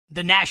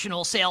The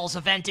national sales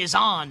event is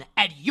on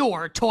at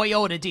your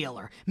Toyota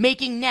dealer,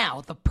 making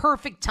now the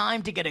perfect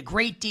time to get a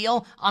great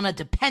deal on a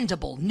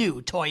dependable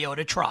new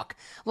Toyota truck.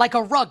 Like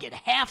a rugged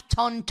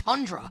half-ton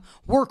Tundra,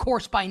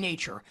 workhorse by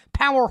nature,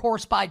 power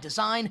horse by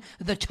design,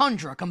 the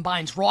Tundra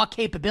combines raw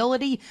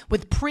capability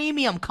with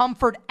premium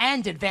comfort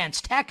and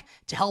advanced tech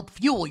to help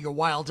fuel your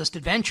wildest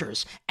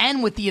adventures.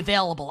 And with the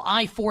available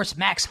iForce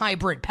Max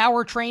Hybrid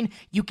powertrain,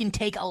 you can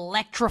take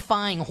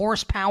electrifying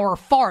horsepower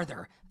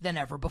farther than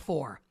ever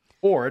before.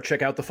 Or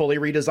check out the fully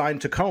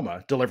redesigned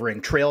Tacoma, delivering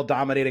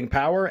trail-dominating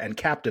power and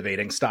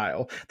captivating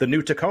style. The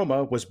new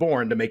Tacoma was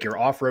born to make your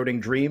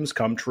off-roading dreams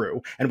come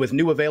true. And with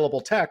new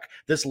available tech,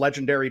 this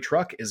legendary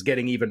truck is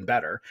getting even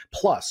better.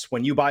 Plus,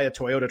 when you buy a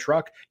Toyota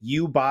truck,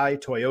 you buy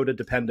Toyota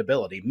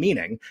dependability,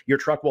 meaning your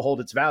truck will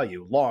hold its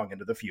value long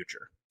into the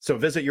future. So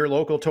visit your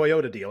local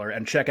Toyota dealer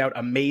and check out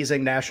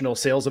amazing national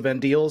sales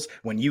event deals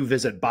when you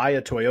visit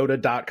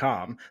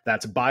buyatoyota.com.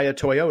 That's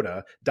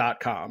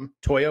buyatoyota.com.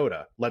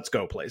 Toyota, let's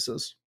go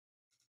places.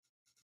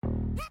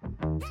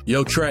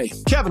 Yo, Trey.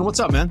 Kevin, what's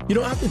up, man? You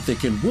know, I've been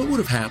thinking, what would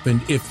have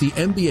happened if the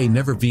NBA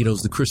never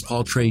vetoes the Chris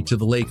Paul trade to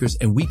the Lakers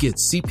and we get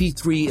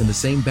CP3 in the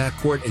same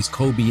backcourt as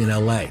Kobe in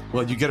LA?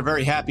 Well, you get a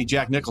very happy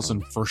Jack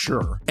Nicholson, for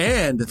sure.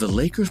 And the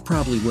Lakers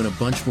probably win a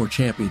bunch more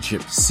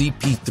championships.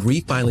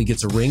 CP3 finally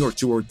gets a ring or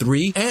two or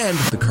three, and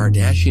the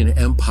Kardashian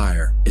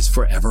empire is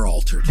forever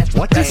altered.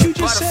 What did you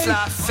just say?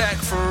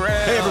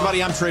 Hey,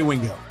 everybody, I'm Trey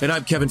Wingo. And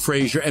I'm Kevin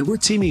Frazier, and we're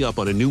teaming up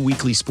on a new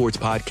weekly sports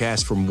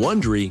podcast from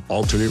Wondery,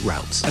 Alternate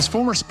Routes. As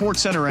former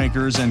Sports Center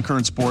anchors and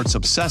current sports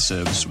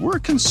obsessives, we're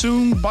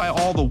consumed by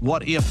all the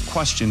what-if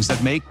questions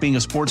that make being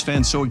a sports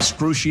fan so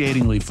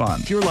excruciatingly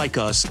fun. If you're like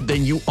us,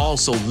 then you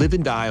also live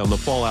and die on the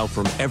fallout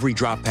from every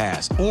drop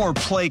pass. Or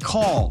play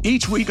call.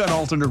 Each week on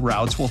Alternate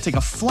Routes, we'll take a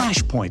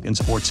flashpoint in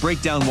sports,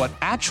 break down what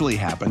actually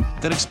happened,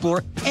 then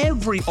explore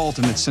every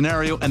alternate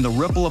scenario and the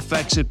ripple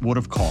effects it would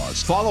have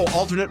caused. Follow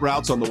Alternate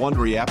Routes on the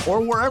Wondery app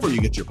or wherever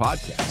you get your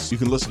podcasts. You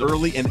can listen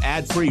early and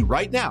ad-free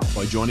right now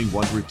by joining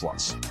Wondery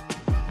Plus.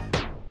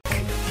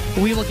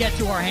 We will get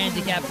to our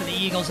handicap for the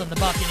Eagles and the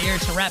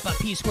Buccaneers to wrap up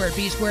P squared,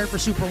 B squared for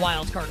Super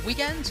Wildcard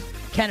Weekend.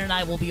 Ken and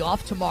I will be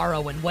off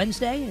tomorrow and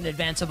Wednesday in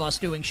advance of us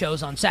doing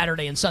shows on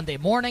Saturday and Sunday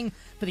morning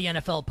for the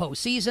NFL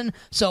postseason.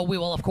 So we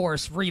will, of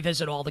course,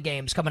 revisit all the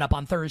games coming up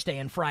on Thursday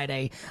and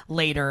Friday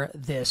later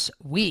this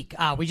week.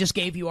 We just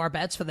gave you our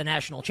bets for the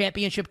national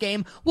championship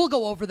game. We'll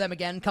go over them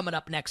again coming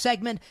up next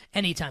segment.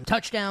 Anytime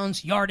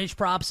touchdowns, yardage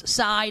props,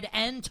 side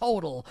and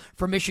total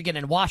for Michigan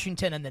and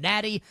Washington and the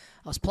Natty.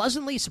 I was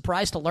pleasantly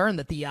surprised to learn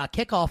that the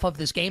kickoff of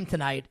this game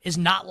tonight is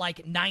not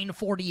like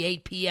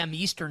 9:48 p.m.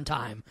 Eastern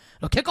time.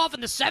 It'll kick off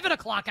in the 7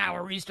 o'clock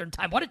hour Eastern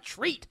time. What a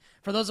treat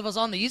for those of us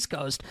on the East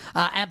Coast.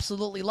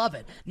 Absolutely love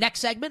it. Next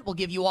segment, we'll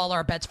give you all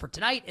our bets for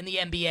tonight in the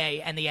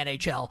NBA and the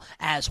NHL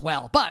as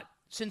well. But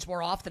since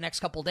we're off the next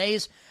couple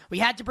days, we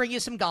had to bring you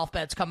some golf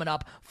bets coming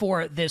up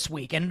for this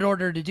week. And in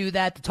order to do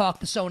that, to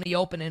talk the Sony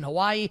Open in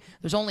Hawaii,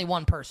 there's only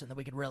one person that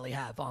we could really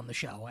have on the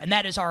show. And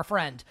that is our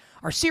friend,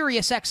 our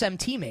SiriusXM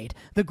teammate,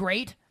 the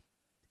great,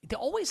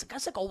 always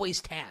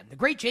tan. The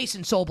great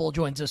Jason Sobel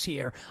joins us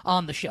here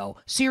on the show.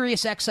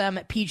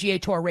 SiriusXM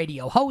PGA Tour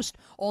radio host,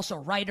 also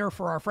writer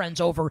for our friends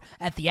over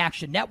at the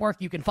Action Network.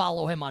 You can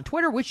follow him on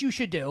Twitter, which you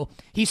should do.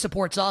 He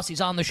supports us.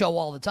 He's on the show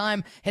all the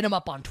time. Hit him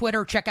up on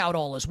Twitter. Check out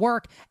all his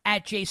work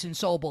at Jason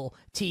Sobel,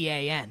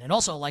 TAN. And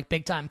also, like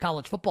big-time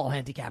college football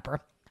handicapper,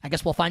 I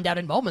guess we'll find out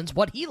in moments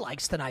what he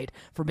likes tonight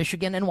for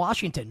Michigan and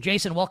Washington.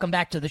 Jason, welcome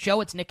back to the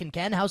show. It's Nick and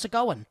Ken. How's it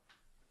going?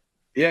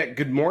 Yeah,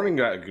 good morning.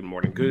 Good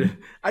morning. Good.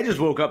 I just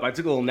woke up. I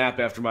took a little nap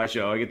after my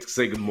show. I get to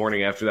say good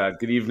morning after that.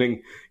 Good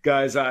evening,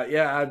 guys.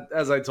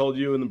 As I told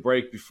you in the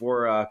break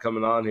before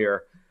coming on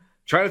here,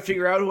 trying to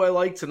figure out who I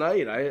like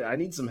tonight. I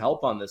need some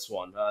help on this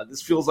one.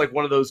 This feels like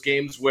one of those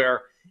games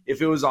where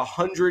if it was a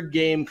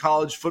 100-game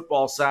college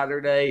football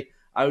Saturday,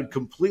 I would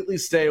completely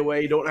stay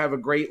away, don't have a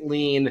great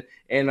lean,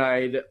 and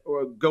I'd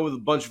go with a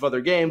bunch of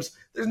other games.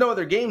 There's no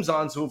other games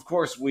on, so of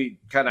course we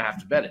kind of have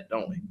to bet it,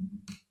 don't we?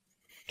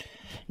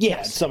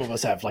 Yeah, some of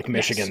us have like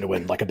Michigan to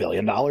win like $1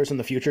 billion in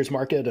the futures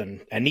market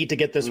and need to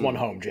get this one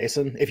home,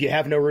 Jason. If you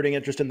have no rooting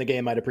interest in the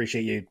game, I'd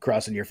appreciate you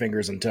crossing your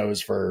fingers and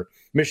toes for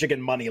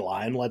Michigan money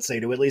line, let's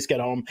say, to at least get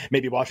home.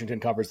 Maybe Washington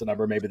covers the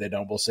number. Maybe they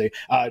don't. We'll see.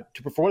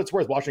 For what it's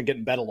worth, Washington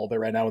getting bet a little bit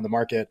right now in the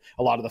market.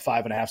 A lot of the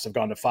 5.5s have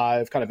gone to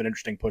 5. Kind of an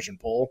interesting push and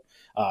pull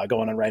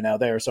going on right now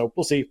there. So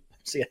we'll see.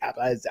 See it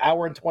happen. It's an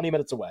hour and 20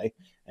 minutes away,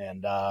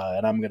 and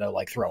I'm going to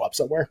like throw up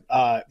somewhere.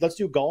 Let's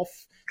do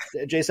golf.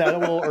 Jason, a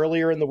little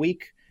earlier in the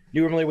week.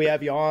 Normally we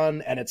have you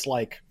on, and it's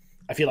like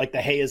I feel like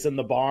the hay is in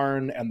the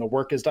barn and the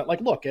work is done.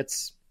 Like, look,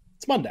 it's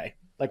Monday.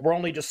 Like we're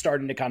only just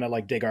starting to kind of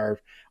like dig our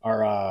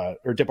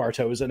or dip our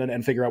toes in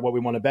and figure out what we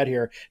want to bet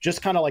here.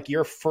 Just kind of like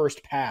your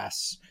first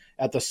pass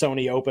at the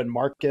Sony Open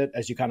market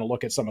as you kind of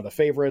look at some of the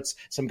favorites,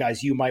 some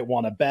guys you might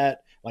want to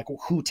bet, like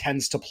who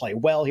tends to play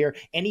well here.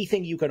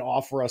 Anything you can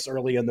offer us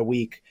early in the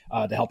week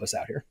to help us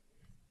out here.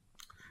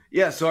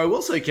 Yeah, so I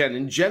will say, Ken,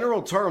 in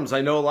general terms,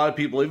 I know a lot of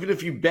people, even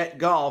if you bet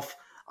golf,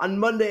 on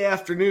Monday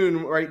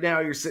afternoon right now,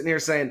 you're sitting here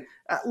saying,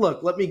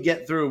 look, let me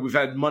get through. We've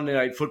had Monday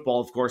Night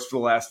Football, of course, for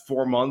the last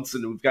 4 months,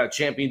 and we've got a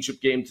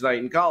championship game tonight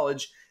in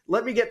college.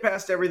 Let me get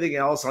past everything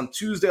else. On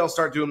Tuesday, I'll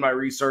start doing my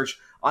research.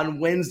 On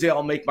Wednesday,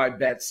 I'll make my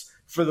bets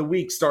for the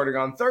week starting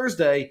on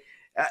Thursday.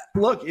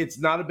 Look, it's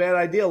not a bad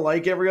idea.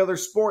 Like every other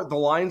sport, the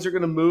lines are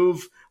going to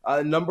move.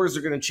 Numbers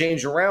are going to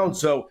change around.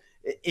 So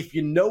if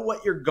you know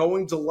what you're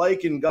going to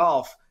like in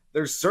golf,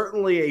 there's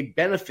certainly a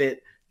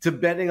benefit to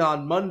betting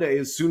on Monday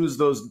as soon as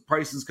those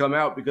prices come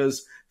out,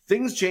 because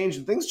things change,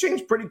 and things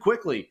change pretty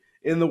quickly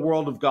in the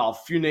world of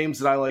golf. A few names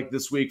that I like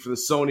this week for the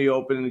Sony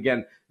Open. And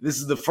again, this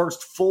is the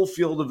first full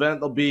field event.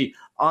 They'll be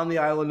on the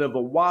island of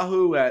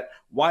Oahu at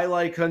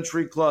YBYB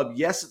Country Club.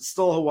 Yes, it's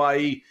still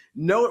Hawaii.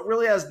 No, it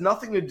really has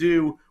nothing to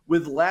do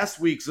with last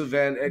week's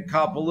event at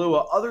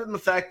Kapalua, other than the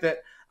fact that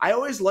I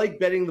always like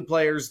betting the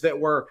players that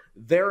were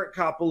there at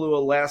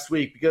Kapalua last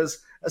week, because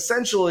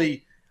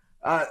essentially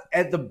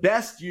at the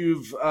best,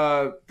 you've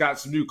got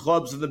some new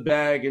clubs in the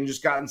bag and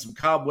just gotten some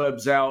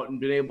cobwebs out and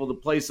been able to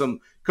play some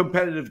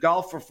competitive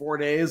golf for 4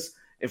 days.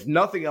 If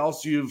nothing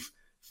else, you've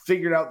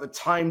figured out the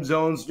time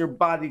zones in your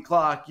body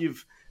clock.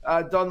 You've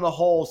done the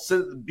whole sit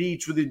at the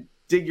beach with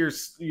dig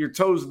your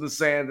toes in the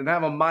sand and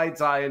have a Mai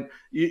Tai, and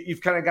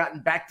you've kind of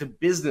gotten back to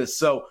business.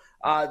 So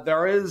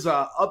there is,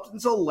 up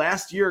until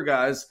last year,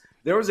 guys,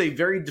 there was a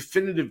very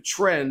definitive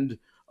trend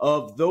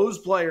of those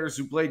players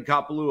who played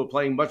Kapalua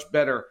playing much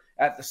better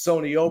at the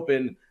Sony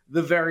Open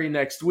the very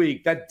next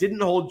week. That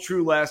didn't hold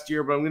true last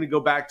year, but I'm going to go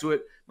back to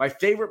it. My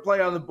favorite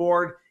play on the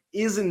board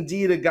is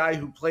indeed a guy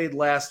who played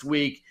last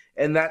week,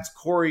 and that's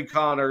Corey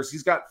Connors.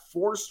 He's got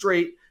 4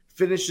 straight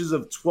finishes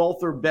of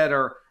 12th or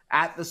better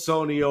at the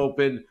Sony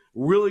Open.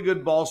 Really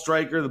good ball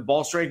striker. The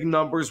ball striking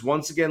numbers,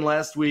 once again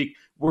last week,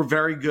 were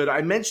very good.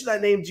 I mentioned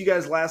that name to you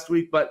guys last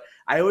week, but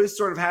I always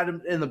sort of had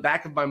him in the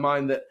back of my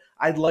mind that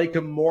I'd like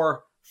him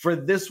more for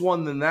this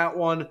one than that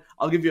one.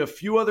 I'll give you a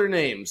few other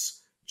names.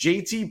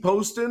 JT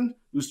Poston,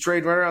 who's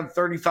trading right around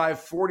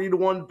 35-40 to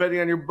 1, depending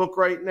on your book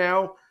right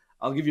now.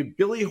 I'll give you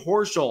Billy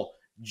Horschel,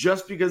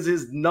 just because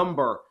his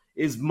number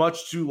is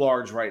much too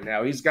large right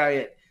now. He's got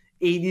at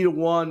 80 to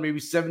 1, maybe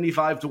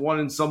 75 to 1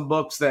 in some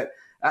books. That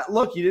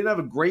look, he didn't have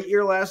a great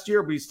year last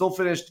year, but he still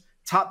finished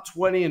top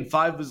 20 in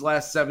 5 of his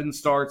last 7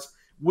 starts.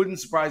 Wouldn't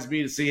surprise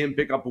me to see him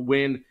pick up a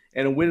win,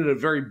 and a win at a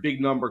very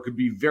big number could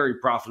be very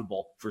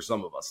profitable for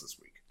some of us this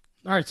week.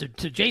 All right, so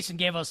Jason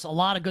gave us a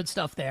lot of good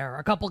stuff there.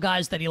 A couple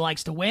guys that he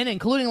likes to win,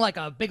 including like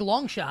a big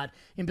long shot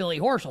in Billy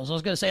Horschel. So I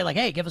was going to say, like,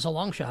 hey, give us a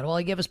long shot. Well,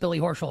 he gave us Billy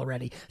Horschel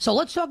already. So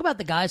let's talk about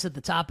the guys at the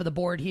top of the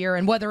board here,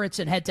 and whether it's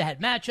in head-to-head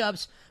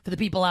matchups for the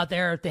people out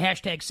there, the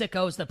hashtag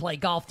sickos that play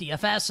golf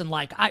DFS, and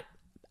like I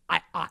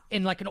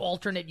in like an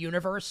alternate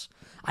universe,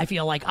 I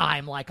feel like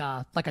I'm like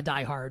a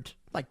diehard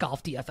like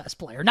golf DFS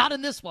player. Not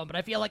in this one, but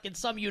I feel like in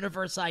some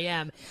universe I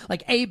am.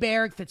 Like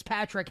Aberg,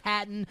 Fitzpatrick,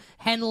 Hatton,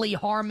 Henley,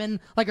 Harmon.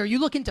 Like, are you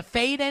looking to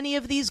fade any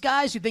of these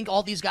guys? You think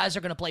all these guys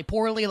are going to play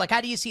poorly? Like,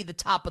 how do you see the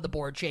top of the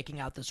board shaking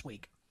out this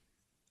week?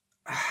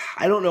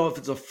 I don't know if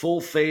it's a full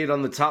fade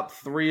on the top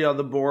 3 on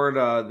the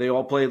board. They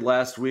all played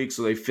last week,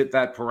 so they fit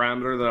that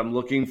parameter that I'm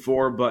looking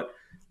for. But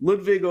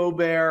Ludwig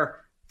Aberg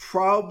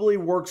probably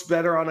works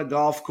better on a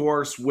golf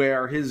course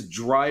where his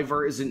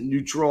driver isn't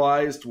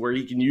neutralized, where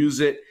he can use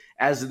it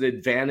as an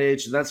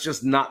advantage. And that's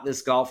just not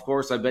this golf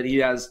course. I bet he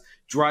has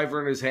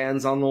driver in his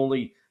hands on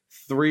only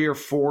 3 or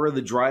 4 of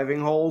the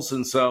driving holes.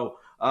 And so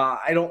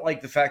I don't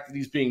like the fact that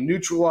he's being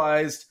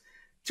neutralized.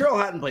 Tyrrell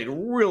Hatton played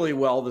really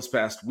well this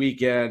past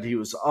weekend. He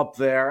was up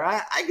there.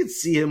 I could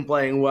see him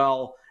playing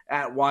well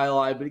at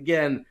YBYB. But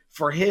again,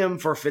 for him,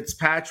 for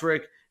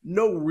Fitzpatrick,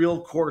 no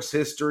real course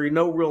history,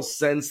 no real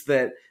sense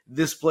that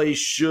this place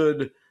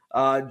should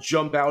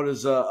jump out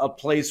as a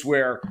place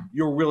where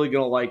you're really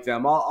going to like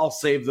them. I'll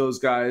save those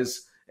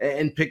guys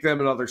and pick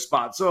them in other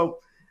spots. So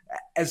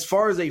as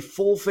far as a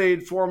full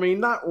fade for me,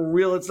 not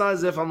real. It's not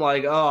as if I'm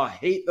like, oh, I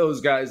hate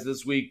those guys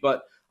this week,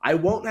 but I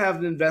won't have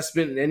an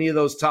investment in any of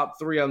those top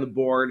 3 on the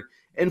board.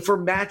 And for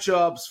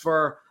matchups,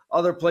 for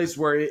other places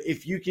where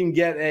if you can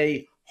get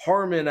a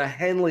Harmon, a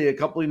Henley, a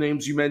couple of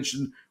names you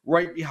mentioned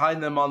right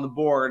behind them on the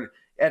board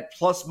at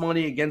plus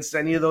money against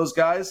any of those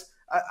guys,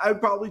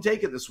 I'd probably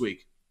take it this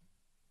week.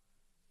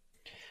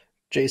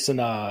 Jason,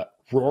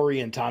 Rory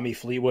and Tommy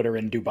Fleetwood are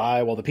in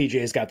Dubai while the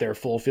PGA's got their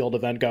full field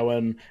event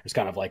going. It's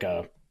kind of like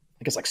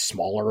I guess like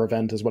smaller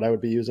event is what I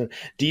would be using.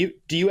 Do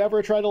you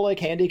ever try to like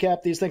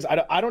handicap these things?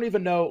 I don't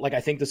even know. Like,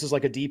 I think this is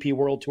like a DP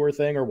World Tour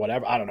thing or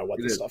whatever. I don't know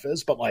what this stuff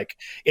is, but like,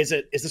 is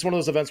this one of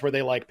those events where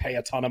they like pay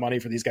a ton of money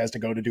for these guys to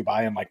go to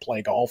Dubai and like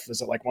play golf?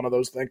 Is it like one of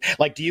those things?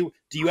 Like, do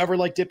you ever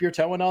like dip your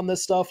toe in on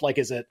this stuff? Like,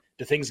 do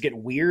things get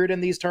weird in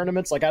these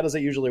tournaments? Like, how does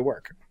it usually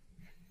work?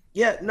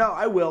 Yeah, no,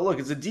 I will. Look,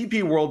 it's a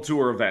DP World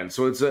Tour event,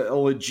 so it's a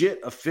legit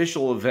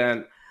official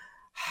event.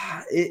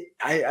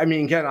 I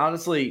mean, again,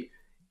 honestly,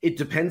 it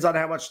depends on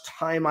how much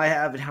time I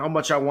have and how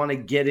much I want to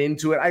get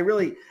into it.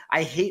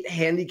 I hate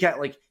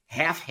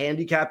half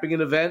handicapping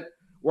an event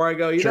where I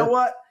go, you know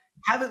what?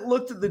 Haven't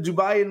looked at the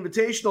Dubai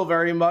Invitational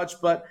very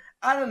much, but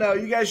I don't know.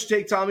 You guys should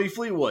take Tommy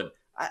Fleetwood.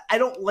 I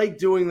don't like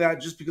doing that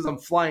just because I'm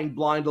flying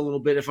blind a little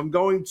bit. If I'm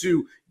going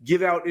to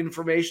give out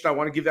information, I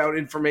want to give out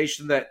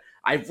information that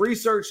I've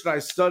researched and I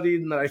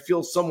studied and that I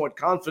feel somewhat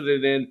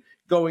confident in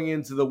going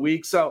into the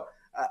week. So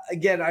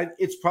again,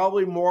 it's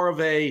probably more of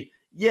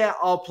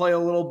I'll play a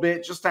little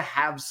bit just to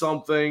have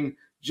something,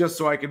 just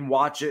so I can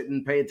watch it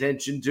and pay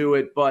attention to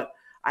it. But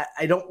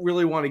I don't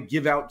really want to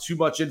give out too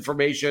much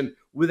information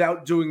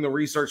without doing the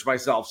research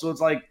myself. So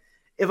it's like,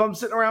 if I'm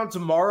sitting around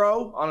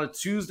tomorrow on a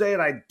Tuesday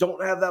and I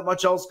don't have that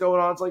much else going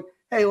on, it's like,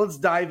 hey, let's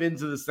dive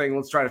into this thing.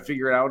 Let's try to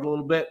figure it out a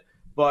little bit.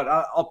 But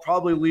I'll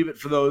probably leave it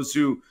for those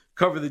who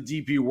cover the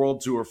DP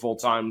World Tour full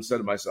time instead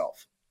of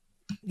myself.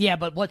 Yeah,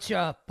 but what's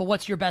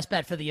your best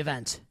bet for the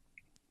event?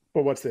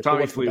 Well,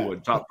 Tommy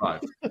Fleetwood, top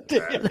 5.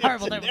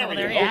 Horrible.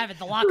 There you have it.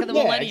 The lock of the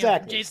millennium.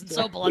 Exactly. Jason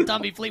Sobel and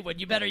Tommy Fleetwood.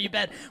 You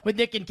bet. With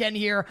Nick and Ken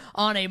here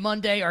on a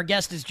Monday. Our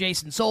guest is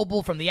Jason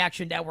Sobel from the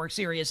Action Network,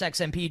 Sirius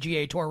XM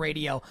PGA Tour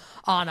Radio,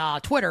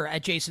 on Twitter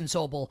at Jason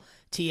Sobel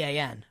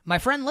TAN. My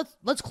friend,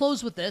 let's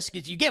close with this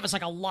because you gave us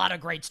like a lot of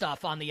great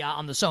stuff on the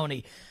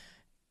Sony.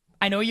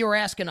 I know you were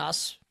asking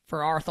us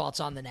for our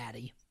thoughts on the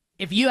Natty.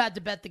 If you had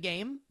to bet the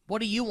game,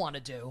 what do you want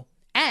to do?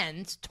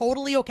 And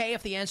totally okay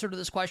if the answer to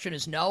this question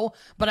is no,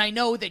 but I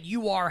know that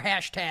you are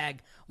hashtag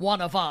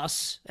one of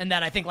us, and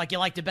that I think like you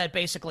like to bet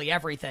basically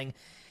everything.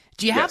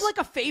 Do you have like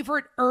a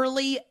favorite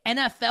early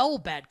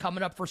NFL bet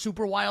coming up for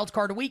Super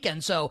Wildcard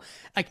Weekend? So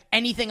like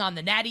anything on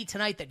the Natty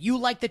tonight that you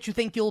like that you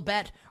think you'll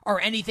bet, or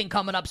anything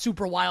coming up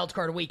Super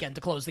Wildcard Weekend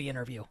to close the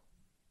interview?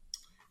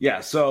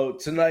 Yeah, so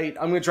tonight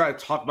I'm going to try to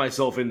talk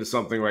myself into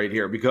something right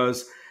here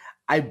because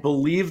I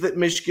believe that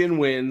Michigan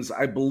wins.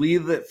 I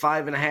believe that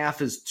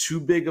 5.5 is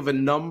too big of a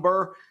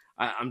number.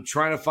 I'm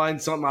trying to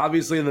find something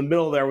obviously in the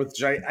middle there,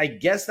 which I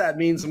guess that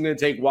means I'm going to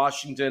take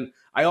Washington.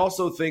 I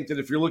also think that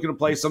if you're looking to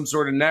play some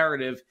sort of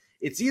narrative,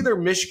 it's either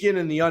Michigan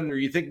and the under.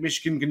 You think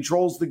Michigan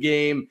controls the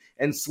game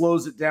and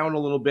slows it down a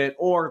little bit,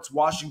 or it's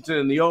Washington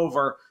and the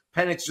over.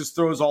 Penix just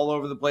throws all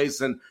over the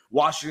place, and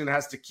Washington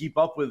has to keep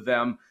up with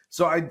them.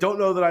 So I don't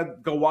know that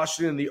I'd go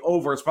Washington and the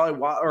over. It's probably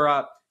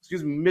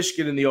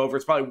Michigan in the over.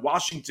 It's probably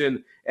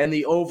Washington and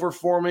the over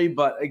for me.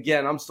 But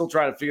again, I'm still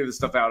trying to figure this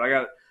stuff out. I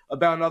got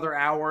about another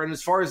hour. And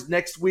as far as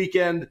next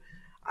weekend,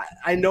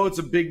 I know it's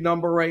a big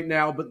number right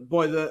now, but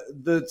boy,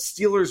 the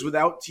Steelers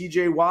without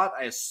TJ Watt,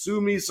 I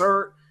assume he's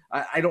hurt.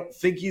 I don't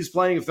think he's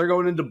playing. If they're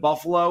going into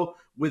Buffalo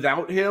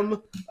without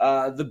him,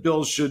 the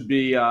Bills should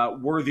be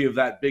worthy of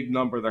that big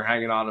number they're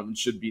hanging on them and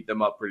should beat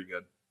them up pretty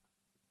good.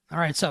 All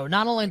right, so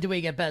not only do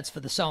we get bets for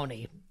the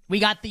Sony, we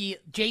got the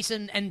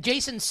Jason, and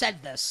Jason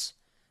said this,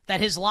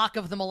 that his lock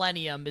of the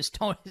millennium is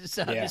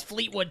his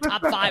Fleetwood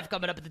top 5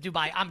 coming up at the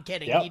Dubai. I'm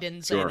kidding. Yep. He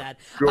didn't say that.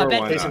 I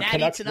bet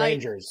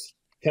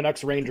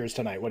Canucks Rangers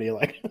tonight. What do you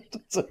like?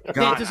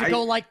 God, does it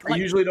go like I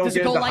usually don't does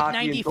it go like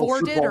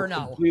 94 did or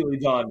no? Completely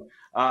done.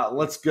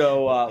 Let's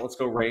go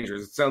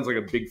Rangers. It sounds like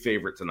a big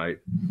favorite tonight.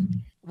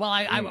 Well,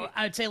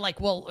 I'd say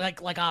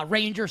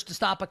Rangers to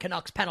stop a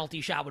Canucks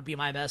penalty shot would be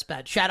my best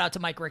bet. Shout out to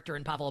Mike Richter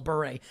and Pavel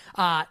Bure.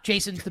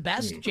 Jason's the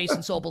best. Jason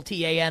Sobel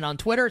TAN on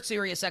Twitter,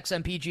 Sirius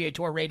XM PGA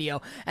Tour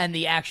Radio, and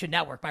the Action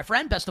Network. My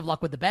friend, best of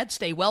luck with the bet.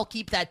 Stay well,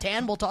 keep that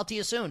tan. We'll talk to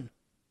you soon.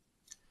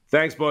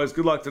 Thanks, boys.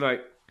 Good luck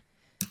tonight.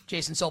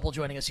 Jason Sobel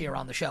joining us here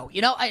on the show.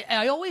 You know,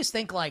 I always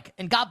think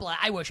and God bless,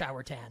 I wish I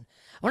were tan.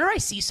 Whenever I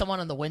see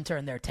someone in the winter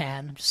and they're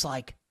tan, I'm just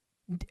like,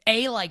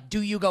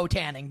 do you go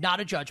tanning?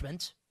 Not a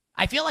judgment.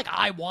 I feel like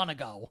I want to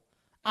go.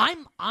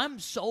 I'm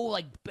so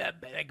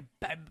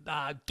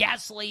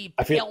ghastly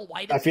pale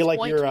white. I feel like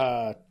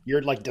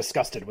you're like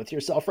disgusted with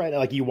yourself, right?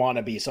 Like you want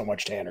to be so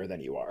much tanner than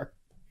you are.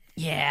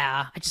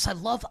 Yeah,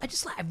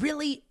 I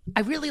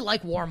really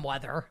like warm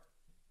weather.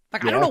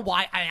 Like, yeah. I don't know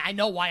why. I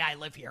know why I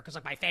live here because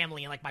like my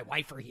family and like my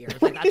wife are here.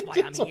 Like, that's why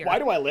I'm here. Why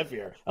do I live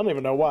here? I don't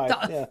even know why.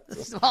 Yeah.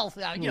 Well,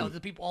 you know,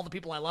 all the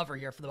people I love are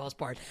here for the most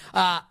part.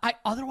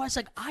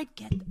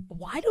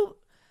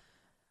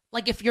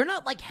 If you're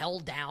not like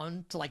held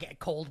down to like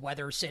cold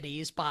weather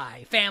cities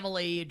by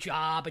family,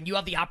 job, and you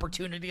have the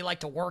opportunity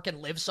like to work and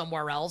live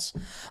somewhere else,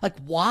 like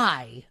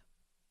why?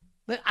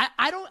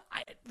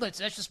 That's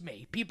just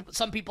me.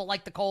 Some people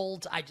like the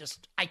cold. I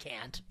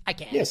can't.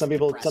 Yeah, some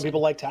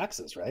people like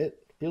taxes, right?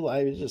 You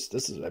want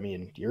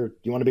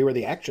to be where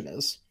the action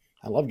is.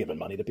 I love giving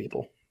money to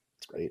people.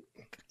 It's great.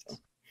 So.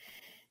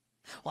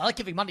 Well, I like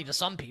giving money to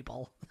some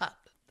people,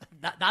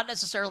 not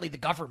necessarily the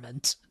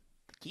government.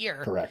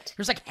 Here, correct.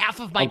 There's like half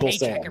of my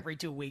paycheck every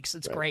 2 weeks.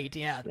 It's great.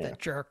 Yeah, that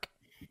jerk,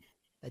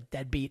 that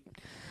deadbeat.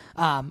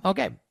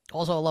 Okay.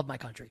 Also, I love my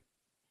country.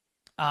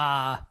 You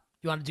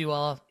want to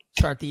do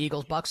start the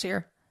Eagles Bucks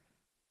here?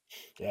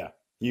 Yeah,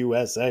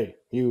 USA.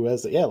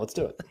 Yeah, let's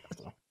do it.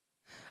 So.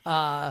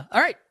 All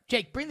right,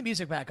 Jake, bring the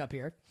music back up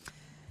here.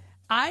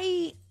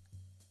 I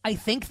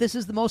think this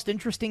is the most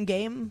interesting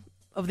game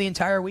of the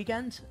entire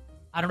weekend.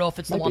 I don't know if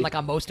it's the one like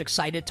I'm most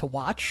excited to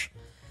watch.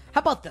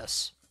 How about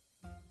this?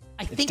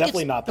 I think it's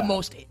definitely not the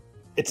most.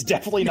 It's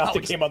definitely not the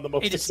game I'm the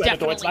most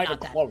excited to. It's not even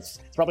close.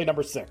 It's probably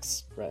number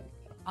 6, right?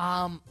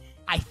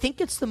 I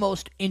think it's the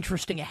most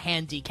interesting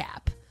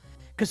handicap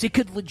because it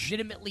could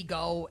legitimately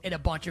go in a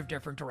bunch of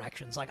different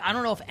directions. Like, I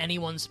don't know if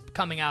anyone's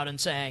coming out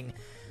and saying,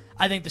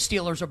 I think the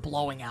Steelers are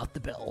blowing out the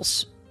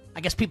Bills.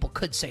 I guess people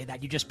could say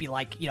that. You'd just be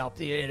like,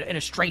 in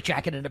a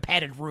straitjacket in a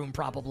padded room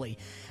probably.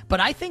 But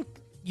I think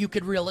you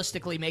could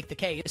realistically make the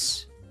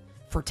case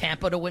for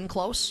Tampa to win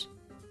close,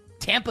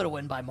 Tampa to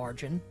win by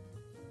margin,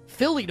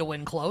 Philly to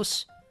win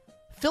close,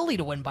 Philly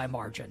to win by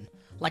margin.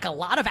 Like, a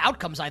lot of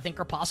outcomes, I think,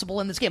 are possible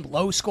in this game.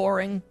 Low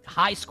scoring,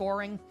 high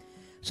scoring.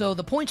 So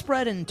the point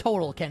spread in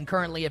total can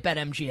currently at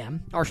BetMGM,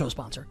 our show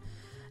sponsor.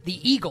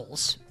 The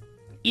Eagles,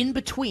 in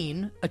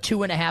between a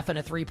 2.5 and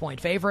a 3-point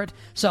favorite.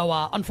 So,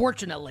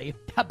 unfortunately,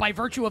 by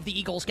virtue of the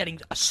Eagles getting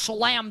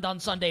slammed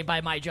on Sunday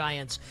by my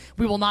Giants,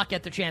 we will not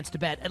get the chance to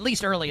bet, at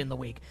least early in the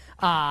week,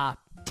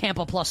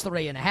 Tampa plus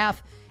 3.5.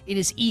 It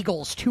is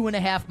Eagles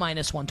 2.5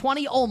 minus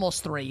 120,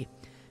 almost 3.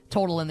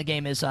 Total in the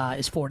game is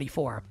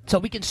 44. So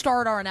we can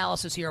start our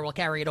analysis here. We'll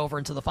carry it over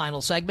into the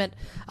final segment.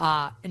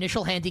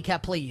 Initial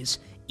handicap, please.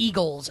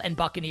 Eagles and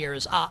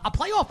Buccaneers. A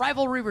playoff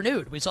rivalry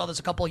renewed. We saw this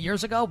a couple of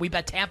years ago. We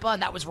bet Tampa,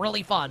 and that was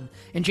really fun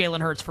in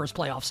Jalen Hurts' first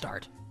playoff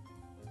start.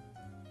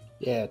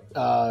 Yeah,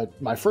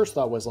 my first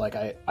thought was, like,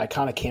 I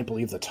kind of can't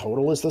believe the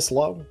total is this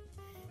low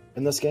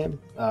in this game.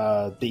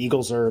 The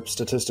Eagles are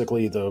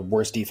statistically the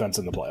worst defense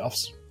in the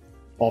playoffs.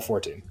 All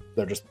 14.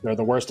 They're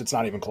the worst. It's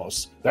not even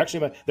close. They're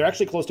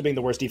actually close to being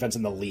the worst defense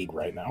in the league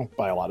right now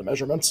by a lot of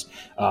measurements.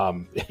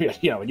 And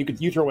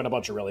you throw in a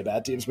bunch of really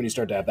bad teams when you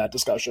start to have that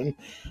discussion.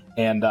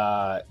 And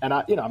I'm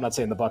not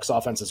saying the Bucs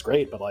offense is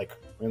great, but like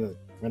we're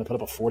gonna put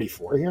up a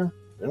 44 here.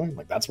 Really?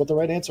 Like, that's what the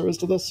right answer is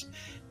to this?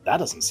 That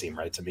doesn't seem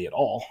right to me at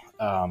all.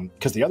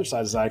 Because the other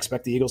side is I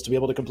expect the Eagles to be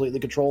able to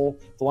completely control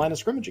the line of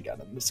scrimmage again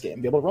in this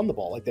game, be able to run the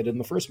ball like they did in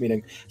the first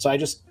meeting. So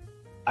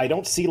I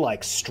don't see,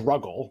 like,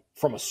 struggle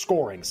from a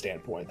scoring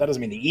standpoint. That doesn't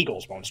mean the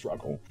Eagles won't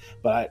struggle.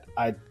 But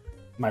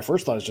my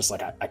first thought is just,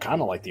 like, I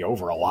kind of like the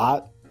over a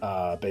lot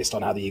based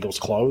on how the Eagles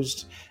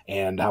closed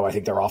and how I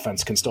think their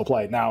offense can still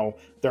play. Now,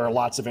 there are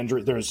lots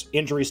of there's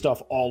injury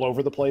stuff all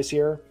over the place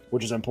here,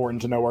 which is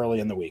important to know early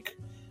in the week.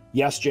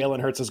 Yes, Jalen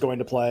Hurts is going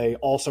to play.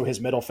 Also, his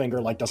middle finger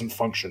doesn't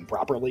function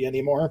properly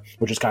anymore,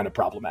 which is kind of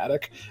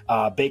problematic.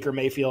 Baker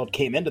Mayfield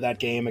came into that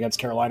game against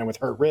Carolina with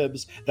hurt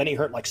ribs. Then he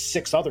hurt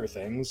 6 other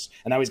things,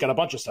 and now he's got a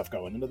bunch of stuff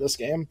going into this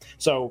game.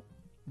 So,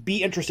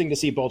 be interesting to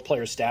see both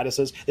players'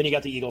 statuses. Then you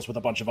got the Eagles with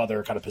a bunch of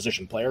other kind of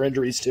position player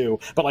injuries too.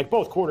 But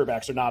both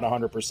quarterbacks are not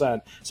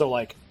 100%. So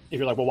if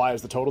you're like, well, why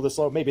is the total this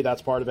low? Maybe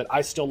that's part of it.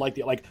 I still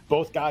like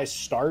both guys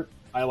start.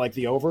 I like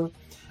the over.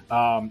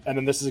 And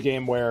then this is a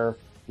game where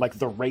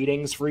the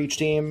ratings for each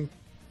team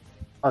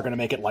are going to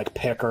make it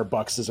pick or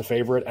Bucks as a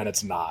favorite, and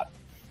it's not.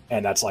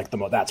 And that's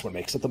that's what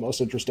makes it the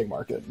most interesting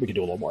market. We can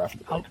do a little more after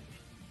the break.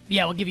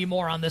 Yeah, we'll give you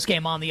more on this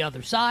game on the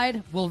other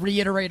side. We'll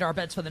reiterate our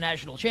bets for the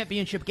national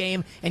championship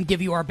game and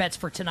give you our bets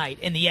for tonight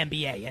in the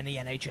NBA and the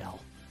NHL.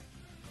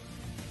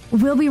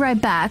 We'll be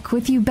right back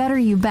with You Better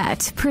You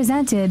Bet,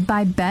 presented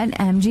by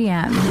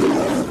BetMGM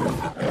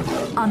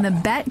on the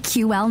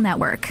BetQL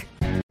network.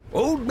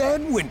 Old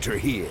Man Winter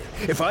here.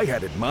 If I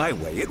had it my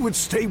way, it would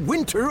stay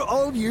winter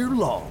all year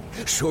long.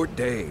 Short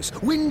days,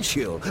 wind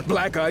chill,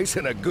 black ice,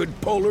 and a good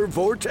polar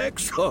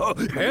vortex. Oh,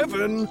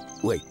 heaven.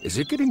 Wait, is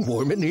it getting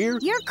warm in here?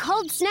 Your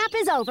cold snap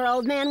is over,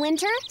 Old Man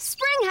Winter.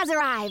 Spring has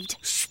arrived.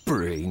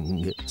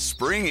 Spring.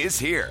 Spring is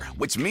here,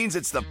 which means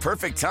it's the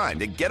perfect time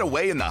to get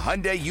away in the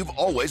Hyundai you've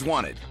always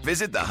wanted.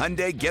 Visit the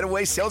Hyundai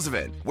Getaway Sales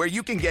Event, where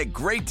you can get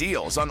great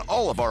deals on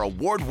all of our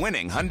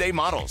award-winning Hyundai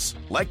models,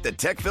 like the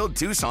tech-filled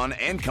Tucson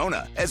and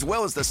Kona, as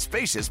well as the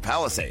spacious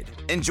Palisade.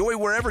 Enjoy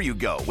wherever you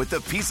go with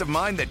the peace of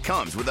mind that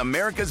comes with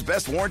America's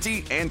best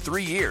warranty and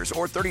 3 years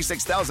or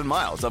 36,000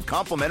 miles of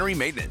complimentary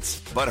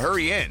maintenance. But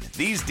hurry in,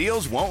 these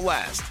deals won't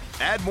last.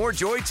 Add more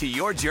joy to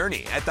your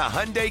journey at the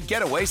Hyundai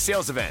Getaway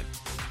Sales Event.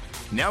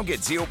 Now get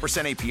 0%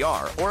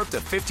 APR or up to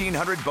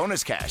 $1,500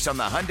 bonus cash on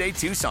the Hyundai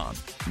Tucson.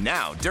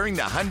 Now, during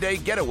the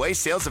Hyundai Getaway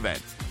Sales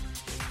Event.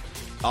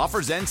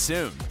 Offers end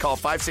soon. Call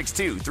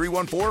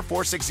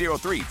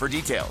 562-314-4603 for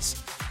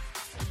details.